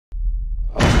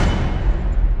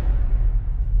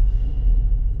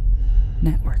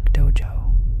Network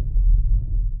Dojo.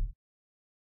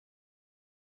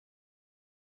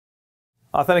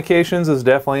 Authentications is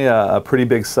definitely a pretty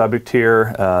big subject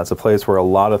here. It's a place where a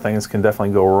lot of things can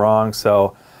definitely go wrong.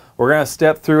 So we're going to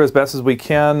step through as best as we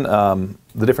can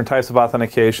the different types of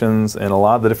authentications and a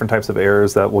lot of the different types of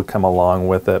errors that would come along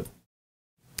with it.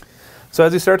 So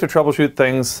as you start to troubleshoot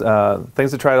things,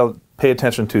 things to try to pay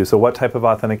attention to. So what type of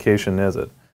authentication is it?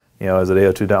 You know, is it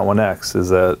AO2.1x?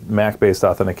 Is it Mac-based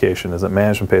authentication? Is it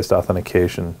management-based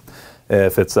authentication?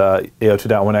 If it's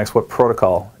AO2.1x, what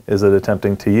protocol is it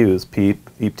attempting to use? PEEP,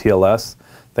 EAP-TLS,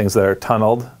 things that are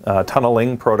tunneled,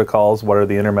 tunneling protocols, what are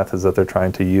the inner methods that they're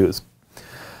trying to use?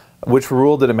 Which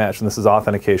rule did it match? And this is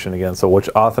authentication again. So which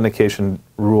authentication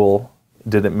rule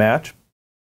did it match?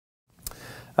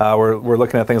 We're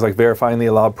looking at things like verifying the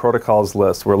allowed protocols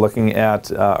list. We're looking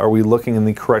at, are we looking in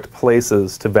the correct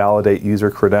places to validate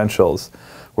user credentials?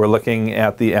 We're looking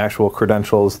at the actual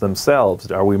credentials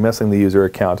themselves. Are we missing the user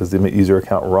account? Is the user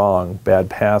account wrong? Bad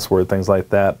password, things like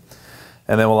that.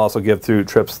 And then we'll also give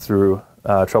trips through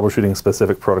troubleshooting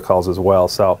specific protocols as well.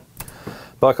 So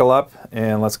buckle up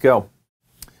and let's go.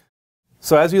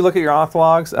 So as you look at your auth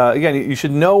logs, again, you should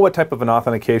know what type of an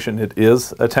authentication it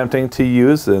is attempting to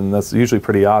use, and that's usually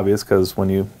pretty obvious because when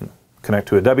you connect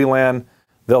to a WLAN,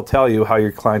 they'll tell you how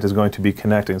your client is going to be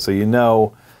connecting, so you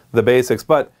know the basics.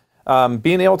 But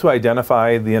being able to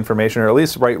identify the information, or at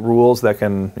least write rules that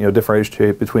can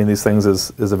differentiate between these things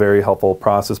is a very helpful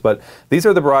process. But these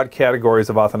are the broad categories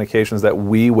of authentications that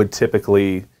we would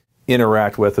typically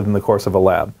interact with in the course of a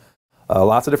lab.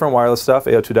 Lots of different wireless stuff,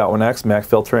 AO2.1x, MAC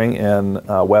filtering, and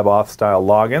WebAuth style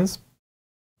logins.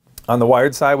 On the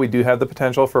wired side, we do have the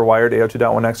potential for wired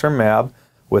AO2.1x or MAB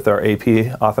with our AP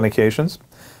authentications.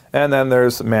 And then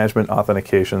there's management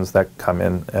authentications that come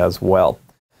in as well.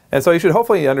 And so you should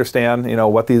hopefully understand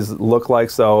what these look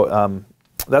like. So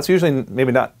that's usually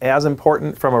maybe not as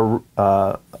important from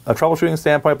a troubleshooting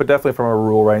standpoint, but definitely from a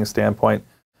rule writing standpoint,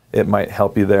 it might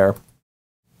help you there.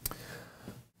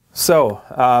 So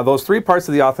those three parts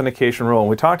of the authentication rule, and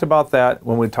we talked about that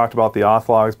when we talked about the auth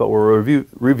logs, but we'll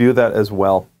review that as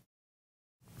well.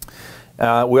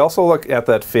 We also look at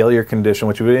that failure condition,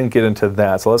 which we didn't get into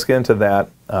that. So let's get into that,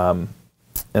 and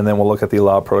then we'll look at the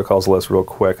allowed protocols list real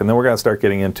quick, and then we're going to start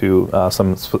getting into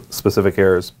some specific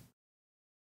errors.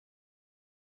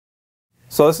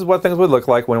 So this is what things would look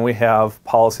like when we have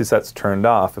policy sets turned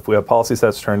off. If we have policy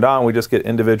sets turned on, we just get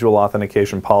individual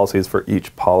authentication policies for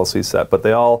each policy set, but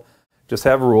they all just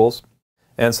have rules.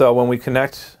 And so when we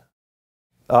connect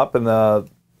up in the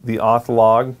auth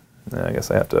log, I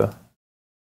guess I have to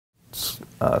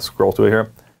scroll through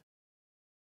here.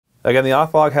 Again, the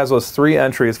auth log has those three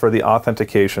entries for the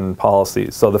authentication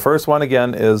policies. So the first one,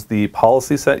 again, is the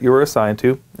policy set you were assigned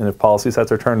to, and if policy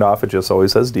sets are turned off, it just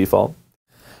always says default.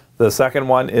 The second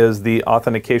one is the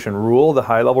authentication rule, the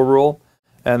high-level rule,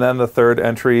 and then the third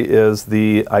entry is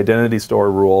the identity store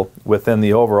rule within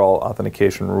the overall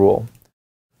authentication rule.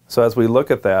 So as we look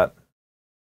at that,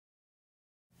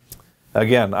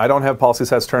 again, I don't have policy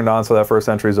sets turned on, so that first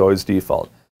entry is always default.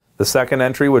 The second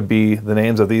entry would be the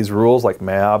names of these rules, like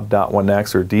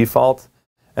mab.1x or default,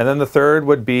 and then the third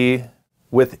would be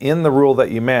within the rule that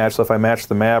you match. So if I match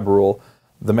the mab rule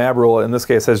in this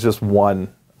case has just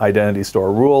one identity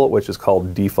store rule, which is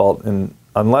called default, and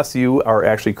unless you are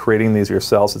actually creating these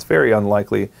yourselves, it's very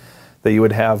unlikely that you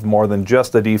would have more than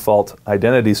just a default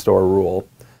identity store rule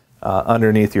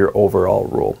underneath your overall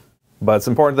rule. But it's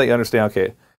important that you understand,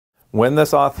 okay, when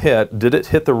this auth hit, did it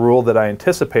hit the rule that I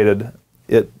anticipated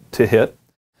it to hit?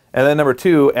 And then number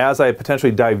two, as I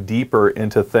potentially dive deeper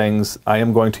into things, I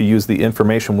am going to use the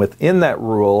information within that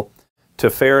rule to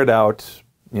ferret out,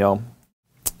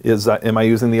 am I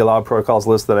using the allowed protocols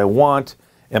list that I want?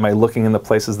 Am I looking in the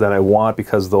places that I want?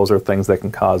 Because those are things that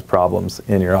can cause problems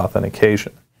in your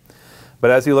authentication.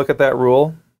 But as you look at that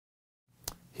rule,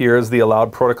 here's the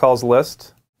allowed protocols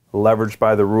list leveraged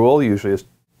by the rule. Usually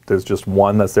there's just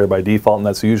one that's there by default, and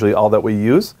that's usually all that we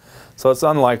use. So it's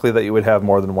unlikely that you would have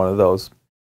more than one of those.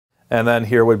 And then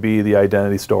here would be the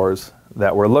identity stores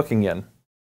that we're looking in.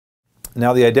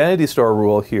 Now the identity store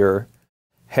rule here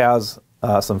has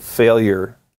some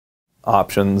failure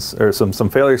options, or some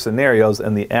failure scenarios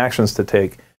and the actions to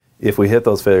take if we hit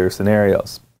those failure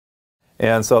scenarios.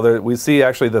 And so we see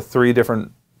actually the three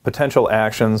different potential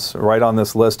actions right on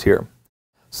this list here.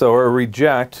 So a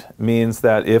reject means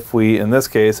that if we, in this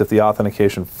case, if the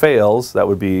authentication fails, that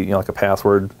would be like a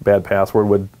password, bad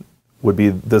password would be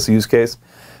this use case.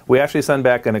 We actually send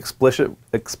back an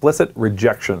explicit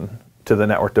rejection to the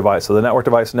network device. So the network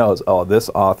device knows, oh, this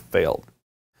auth failed.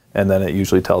 And then it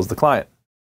usually tells the client.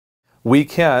 We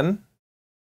can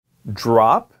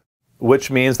drop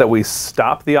which means that we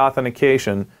stop the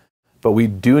authentication, but we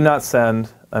do not send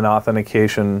an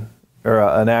authentication or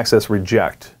an access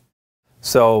reject.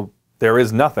 So there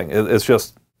is nothing. It's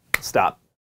just stop.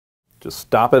 Just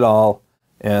stop it all.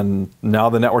 And now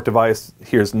the network device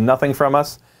hears nothing from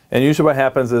us. And usually what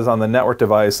happens is on the network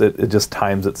device, it just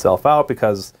times itself out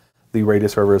because the radio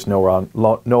server is no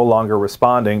longer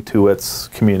responding to its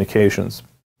communications.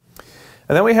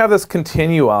 And then we have this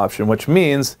continue option, which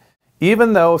means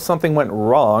even though something went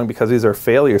wrong, because these are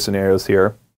failure scenarios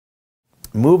here,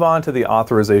 move on to the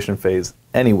authorization phase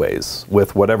anyways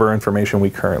with whatever information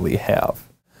we currently have.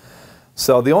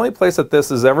 So the only place that this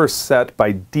is ever set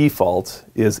by default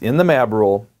is in the MAB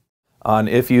rule on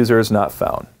if user is not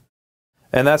found.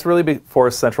 And that's really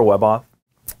for central web auth.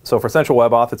 So for central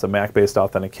web auth, it's a MAC-based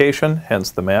authentication,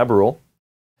 hence the MAB rule.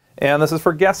 And this is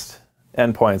for guest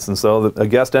endpoints. And so a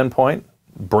guest endpoint,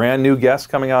 brand new guest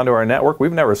coming onto our network,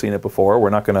 we've never seen it before. We're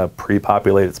not going to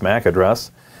pre-populate its MAC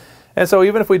address. And so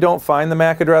even if we don't find the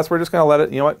MAC address, we're just going to let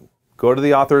it, you know what, go to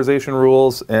the authorization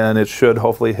rules, and it should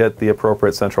hopefully hit the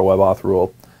appropriate central web auth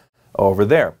rule over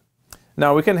there.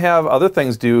 Now we can have other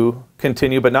things do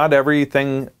continue, but not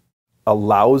everything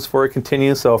allows for a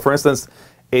continue. So for instance,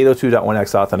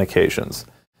 802.1x authentications.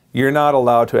 You're not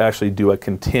allowed to actually do a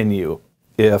continue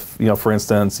if, you know, for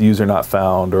instance, user not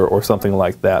found or something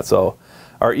like that. So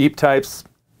our EAP types,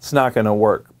 it's not going to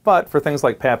work. But for things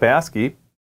like PAP-ASCII,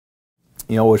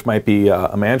 you know, which might be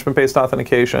a management-based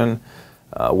authentication,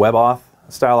 web auth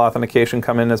style authentication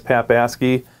come in as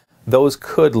PAP-ASCII, those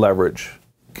could leverage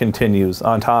continues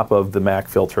on top of the MAC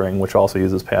filtering, which also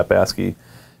uses PAP-ASCII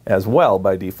as well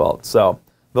by default. So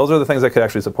those are the things that could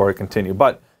actually support a continue.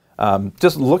 But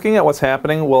just looking at what's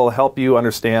happening will help you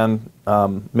understand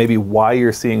maybe why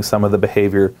you're seeing some of the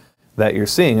behavior that you're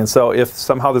seeing. And so if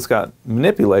somehow this got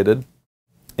manipulated,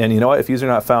 and you know what, if user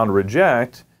not found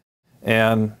reject,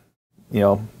 and you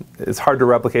know, it's hard to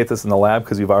replicate this in the lab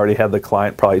because you've already had the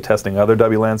client probably testing other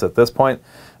WLANs at this point.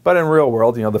 But in real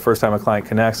world, you know, the first time a client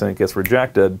connects and it gets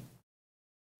rejected,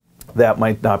 that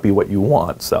might not be what you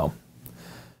want. So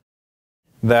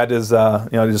that is, you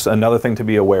know, just another thing to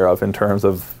be aware of in terms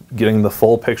of getting the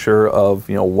full picture of,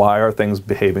 you know, why are things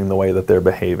behaving the way that they're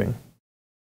behaving.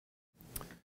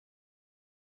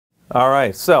 All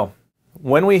right, so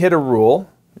when we hit a rule,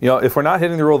 you know, if we're not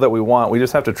hitting the rule that we want, we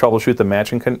just have to troubleshoot the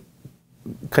matching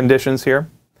conditions here.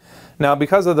 Now,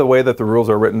 because of the way that the rules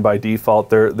are written by default,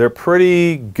 they're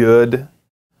pretty good.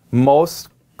 Most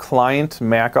client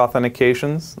MAC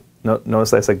authentications,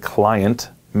 notice I said client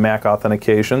MAC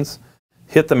authentications,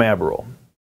 hit the MAB rule.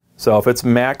 So if it's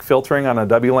MAC filtering on a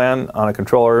WLAN on a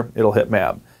controller, it'll hit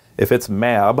MAB. If it's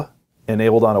MAB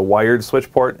enabled on a wired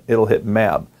switch port, it'll hit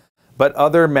MAB. But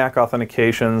other MAC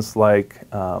authentications like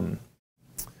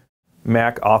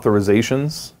MAC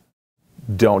authorizations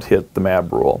don't hit the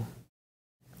MAB rule.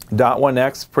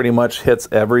 .1x pretty much hits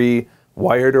every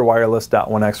wired or wireless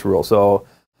 .1x rule. So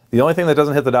the only thing that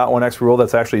doesn't hit the .1x rule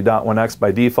that's actually .1x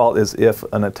by default is if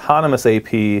an autonomous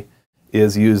AP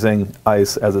is using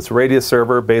ISE as its radius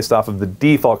server based off of the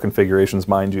default configurations,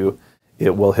 mind you,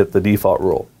 it will hit the default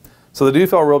rule. So the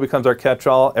default rule becomes our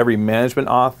catch-all. Every management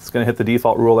auth is going to hit the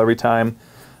default rule every time.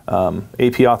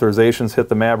 AP authorizations hit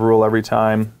the MAB rule every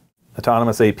time.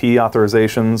 Autonomous AP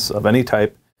authorizations of any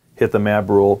type hit the MAB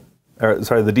rule, or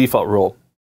sorry, the default rule.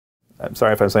 I'm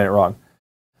sorry if I'm saying it wrong.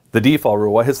 The default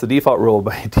rule. What hits the default rule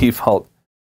by default?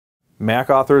 MAC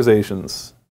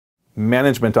authorizations,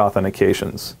 management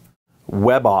authentications,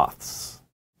 web auths,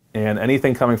 and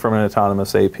anything coming from an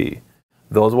autonomous AP.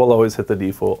 Those will always hit the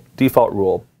default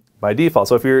rule by default.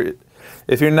 So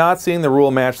if you're not seeing the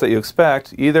rule match that you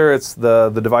expect, either it's the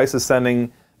device is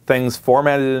sending things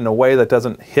formatted in a way that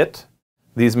doesn't hit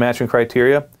these matching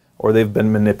criteria, or they've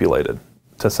been manipulated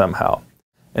to somehow.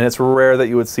 And it's rare that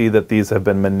you would see that these have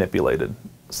been manipulated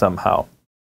somehow.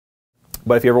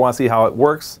 But if you ever want to see how it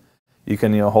works, you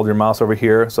can, you know, hold your mouse over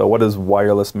here. So what does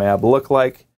wireless MAB look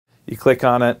like? You click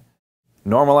on it.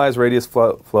 Normalized radius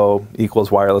flow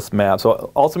equals wireless MAB.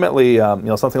 So ultimately, you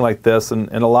know, something like this, and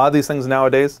a lot of these things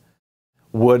nowadays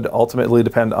would ultimately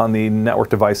depend on the network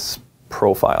device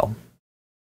profile.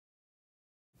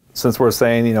 Since we're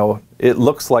saying, you know, it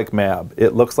looks like MAB,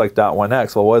 it looks like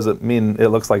 .1x. Well, what does it mean it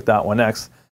looks like .1x?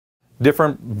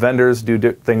 Different vendors do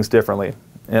things differently.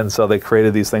 And so they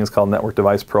created these things called network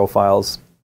device profiles.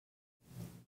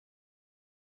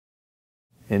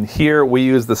 And here we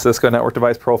use the Cisco network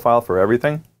device profile for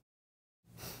everything.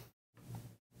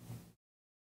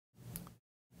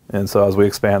 And so as we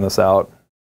expand this out,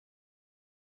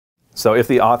 so if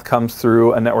the auth comes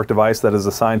through a network device that is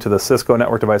assigned to the Cisco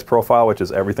network device profile, which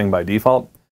is everything by default,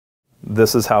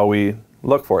 this is how we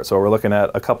look for it. So we're looking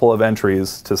at a couple of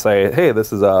entries to say, hey,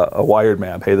 this is a wired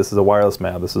map. Hey, this is a wireless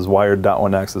map. This is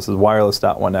wired.1x. This is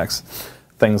wireless.1x.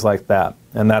 Things like that.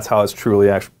 And that's how it's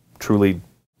truly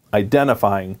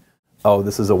identifying, oh,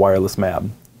 this is a wireless map.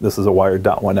 This is a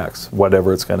wired.1x,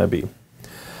 whatever it's going to be.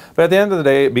 But at the end of the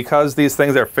day, because these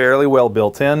things are fairly well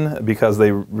built in, because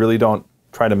they really don't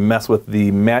try to mess with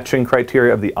the matching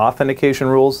criteria of the authentication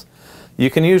rules, you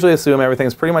can usually assume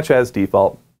everything's pretty much as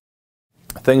default.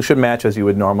 Things should match as you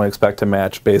would normally expect to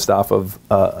match based off of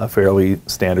a fairly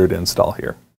standard install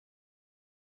here.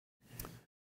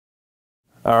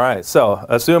 All right, so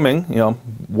assuming,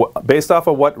 based off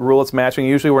of what rule it's matching,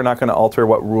 usually we're not going to alter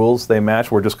what rules they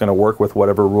match. We're just going to work with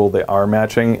whatever rule they are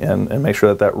matching and make sure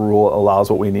that that rule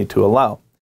allows what we need to allow.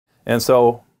 And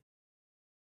so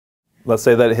let's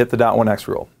say that it hit the .1x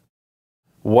rule.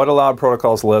 What allowed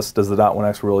protocols list does the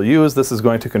 .1x rule use? This is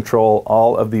going to control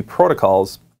all of the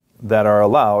protocols that are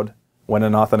allowed when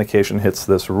an authentication hits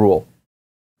this rule.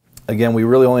 Again, we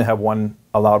really only have one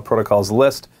allowed protocols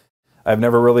list. I've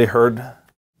never really heard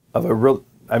of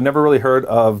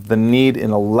the need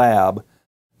in a lab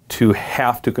to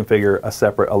have to configure a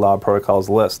separate allowed protocols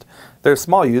list. There's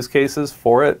small use cases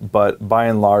for it, but by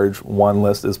and large, one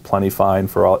list is plenty fine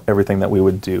for everything that we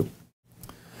would do.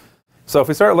 So if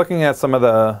we start looking at some of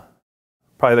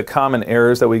probably the common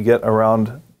errors that we get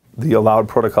around the allowed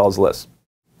protocols list.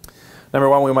 Number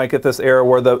one, we might get this error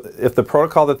where if the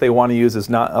protocol that they want to use is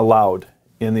not allowed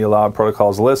in the allowed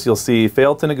protocols list, you'll see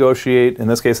failed to negotiate. In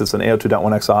this case, it's an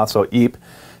AO2.1x auth, so EAP,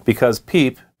 because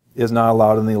PEEP is not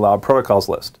allowed in the allowed protocols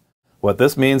list. What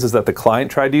this means is that the client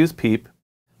tried to use PEEP,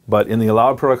 but in the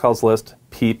allowed protocols list,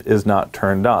 PEEP is not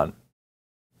turned on.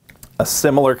 A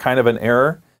similar kind of an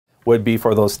error would be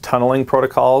for those tunneling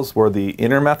protocols where the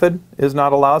inner method is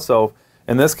not allowed. So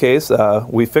in this case,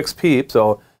 we fixed PEEP,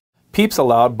 so PEEP's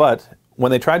allowed, but when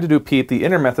they tried to do PEEP, the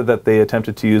inner method that they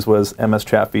attempted to use was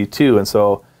MSChap v2, and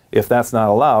so if that's not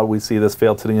allowed, we see this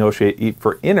failed to negotiate EAP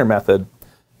for inner method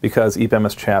because EAP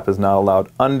MSChap is not allowed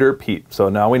under PEEP. So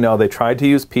now we know they tried to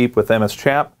use PEEP with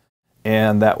MSChap,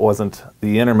 and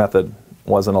the inner method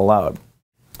wasn't allowed.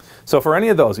 So for any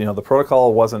of those, the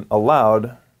protocol wasn't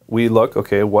allowed, we look,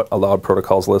 okay, what allowed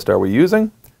protocols list are we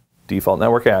using? Default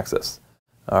network access.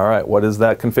 All right, what is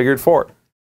that configured for?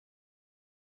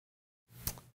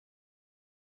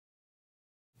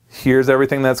 Here's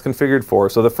everything that's configured for.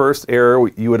 So the first error,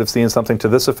 you would have seen something to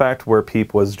this effect where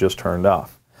PEEP was just turned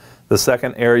off. The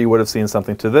second error, you would have seen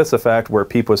something to this effect where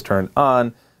PEEP was turned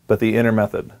on, but the inner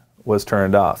method was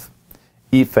turned off.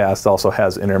 EAPFast also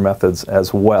has inner methods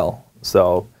as well.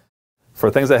 So for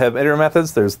things that have inner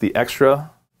methods, there's the extra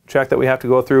check that we have to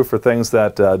go through. For things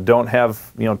that don't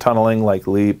have tunneling like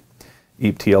LEAP,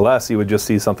 EAP-TLS, you would just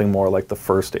see something more like the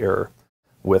first error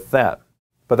with that.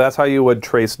 But that's how you would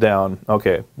trace down,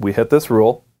 okay, we hit this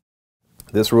rule.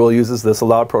 This rule uses this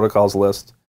allowed protocols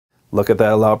list. Look at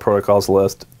that allowed protocols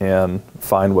list and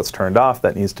find what's turned off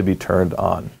that needs to be turned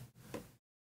on.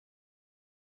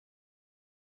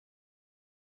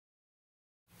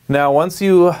 Now, once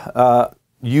you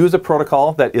use a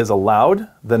protocol that is allowed,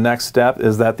 the next step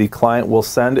is that the client will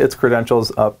send its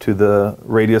credentials up to the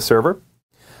Radius server.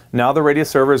 Now the Radius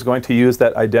server is going to use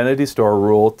that identity store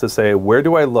rule to say, where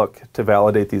do I look to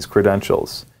validate these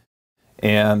credentials?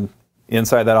 And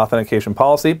inside that authentication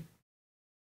policy,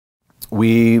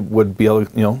 we would be able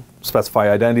to specify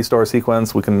identity store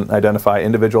sequence. We can identify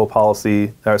individual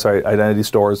identity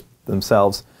stores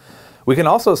themselves. We can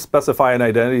also specify an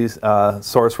identity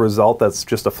source result that's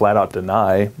just a flat-out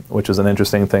deny, which is an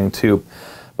interesting thing too.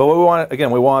 But what we want,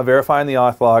 again, we want to verify in the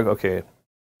auth log, okay,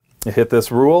 it hit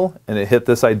this rule, and it hit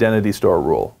this identity store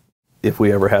rule, if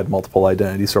we ever had multiple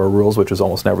identity store rules, which is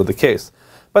almost never the case.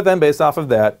 But then based off of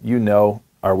that,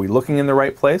 are we looking in the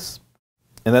right place?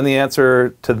 And then the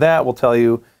answer to that will tell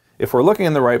you, if we're looking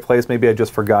in the right place, maybe I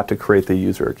just forgot to create the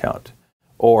user account.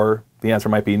 Or the answer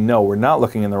might be, no, we're not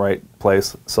looking in the right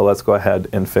place, so let's go ahead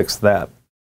and fix that.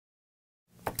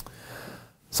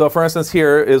 So for instance,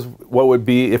 here is what would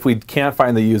be if we can't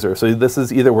find the user. So this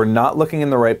is either we're not looking in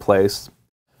the right place,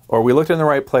 or we looked in the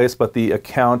right place, but the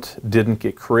account didn't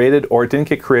get created, or it didn't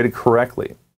get created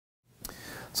correctly.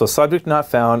 So subject not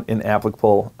found in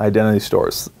applicable identity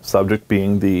stores, subject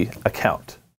being the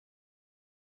account.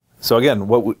 So again,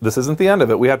 this isn't the end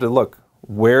of it. We have to look,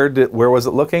 where was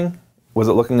it looking? Was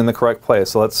it looking in the correct place?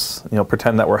 So let's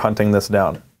pretend that we're hunting this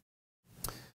down.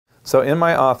 So in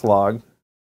my auth log,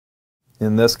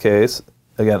 in this case,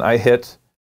 again, I hit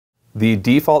the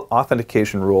default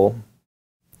authentication rule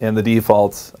and the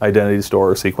default identity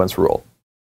store sequence rule.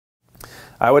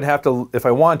 I would have to, if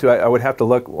I want to, I would have to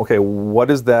look, okay,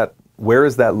 what is that, where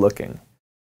is that looking?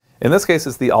 In this case,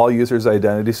 it's the all users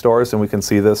identity stores, and we can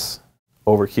see this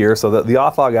over here, so that the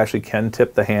auth log actually can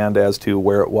tip the hand as to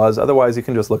where it was. Otherwise, you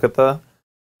can just look at the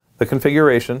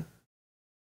configuration.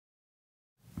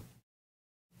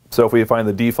 So if we find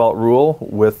the default rule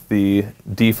with the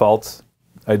default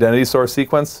identity source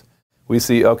sequence, we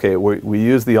see, okay, we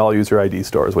use the all user ID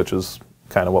stores, which is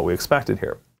kind of what we expected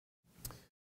here.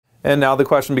 And now the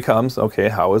question becomes, okay,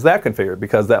 how is that configured?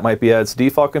 Because that might be at its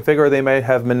default config, or they may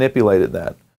have manipulated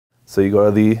that. So you go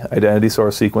to the identity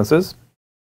source sequences.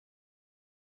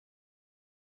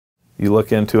 You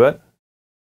look into it.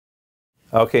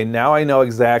 Okay, now I know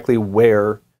exactly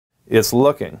where it's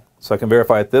looking. So I can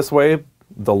verify it this way.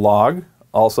 The log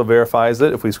also verifies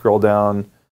it. If we scroll down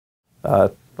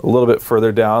a little bit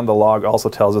further down, the log also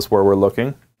tells us where we're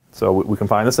looking. So we can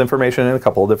find this information in a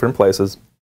couple of different places.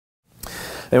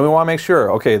 And we want to make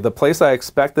sure, okay, the place I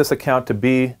expect this account to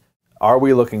be, are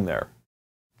we looking there?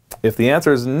 If the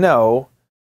answer is no,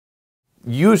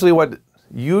 usually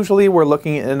we're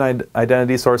looking in an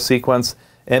identity source sequence,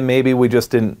 and maybe we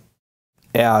just didn't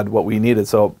add what we needed.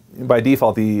 So by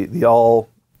default, the all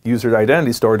user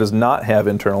identity store does not have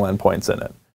internal endpoints in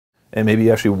it. And maybe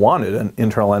you actually wanted an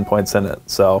internal endpoints in it.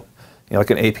 So, you know, like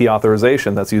an AP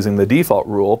authorization that's using the default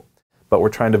rule, but we're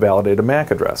trying to validate a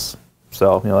MAC address.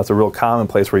 So, you know, that's a real common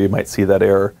place where you might see that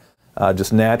error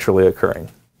just naturally occurring.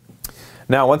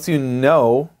 Now, once you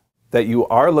know that you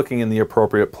are looking in the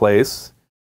appropriate place,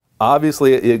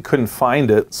 obviously it couldn't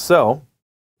find it, so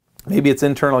maybe it's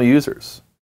internal users.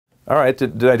 All right,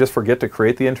 did I just forget to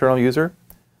create the internal user?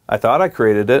 I thought I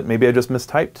created it. Maybe I just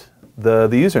mistyped the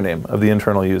username of the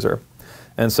internal user.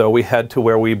 And so we head to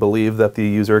where we believe that the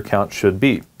user account should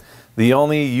be. The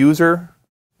only user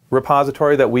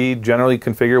repository that we generally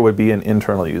configure would be an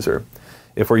internal user.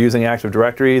 If we're using Active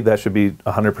Directory, that should be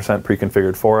 100%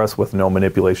 pre-configured for us with no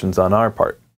manipulations on our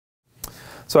part.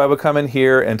 So I would come in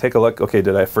here and take a look. Okay,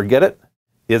 did I forget it?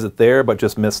 Is it there but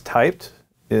just mistyped?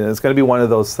 It's going to be one of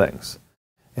those things.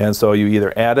 And so you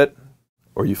either add it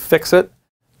or you fix it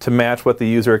to match what the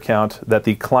user account that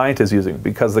the client is using.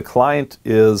 Because the client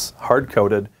is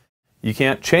hard-coded, you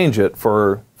can't change it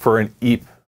for an EAP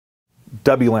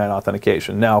WLAN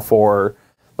authentication. Now for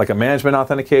like a management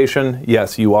authentication,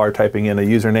 yes, you are typing in a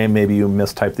username. Maybe you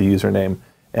mistyped the username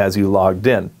as you logged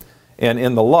in. And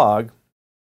in the log,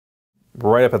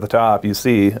 right up at the top, you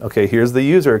see, okay, here's the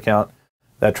user account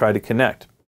that tried to connect.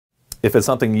 If it's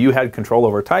something you had control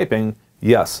over typing,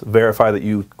 yes, verify that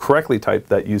you correctly typed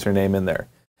that username in there.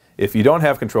 If you don't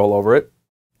have control over it,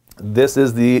 this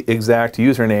is the exact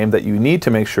username that you need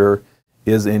to make sure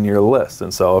is in your list.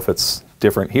 And so if it's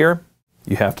different here,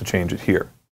 you have to change it here.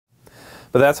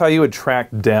 But that's how you would track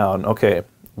down, okay,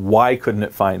 why couldn't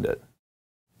it find it?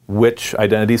 Which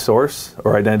identity source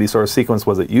or identity source sequence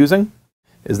was it using?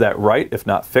 Is that right? If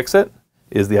not, fix it.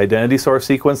 Is the identity source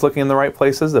sequence looking in the right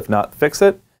places? If not, fix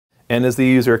it. And is the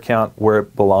user account where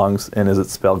it belongs, and is it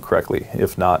spelled correctly?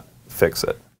 If not, fix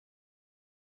it.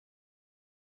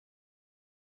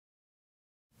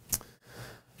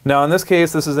 Now in this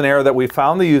case, this is an error that we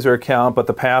found the user account, but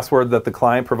the password that the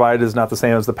client provided is not the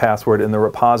same as the password in the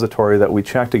repository that we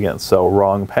checked against, so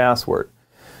wrong password.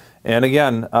 And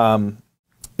again,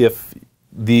 if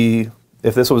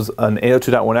this was an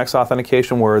 802.1x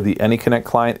authentication where the AnyConnect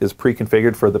client is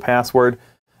pre-configured for the password,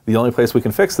 the only place we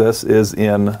can fix this is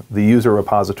in the user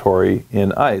repository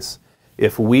in ISE.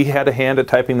 If we had a hand at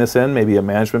typing this in, maybe a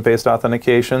management-based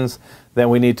authentications,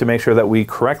 then we need to make sure that we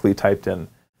correctly typed in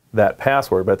that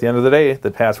password. But at the end of the day,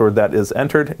 the password that is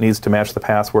entered needs to match the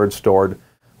password stored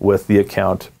with the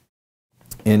account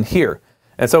in here.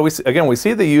 And so we see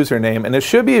the username, and it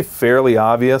should be fairly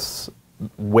obvious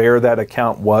where that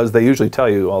account was. They usually tell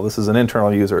you, well, this is an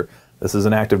internal user, this is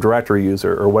an Active Directory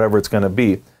user, or whatever it's going to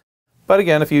be. But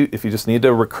again, if you just need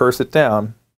to recurse it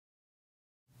down,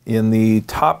 in the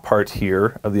top part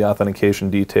here of the authentication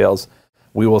details,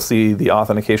 we will see the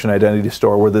authentication identity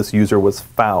store where this user was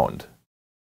found.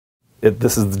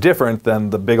 This is different than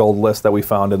the big old list that we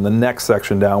found in the next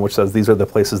section down, which says these are the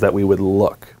places that we would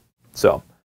look. So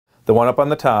the one up on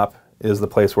the top is the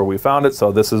place where we found it.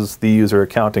 So this is the user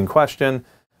account in question.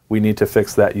 We need to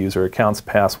fix that user account's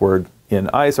password in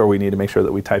ISE, or we need to make sure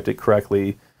that we typed it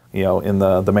correctly, you know, in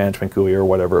the management GUI or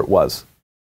whatever it was.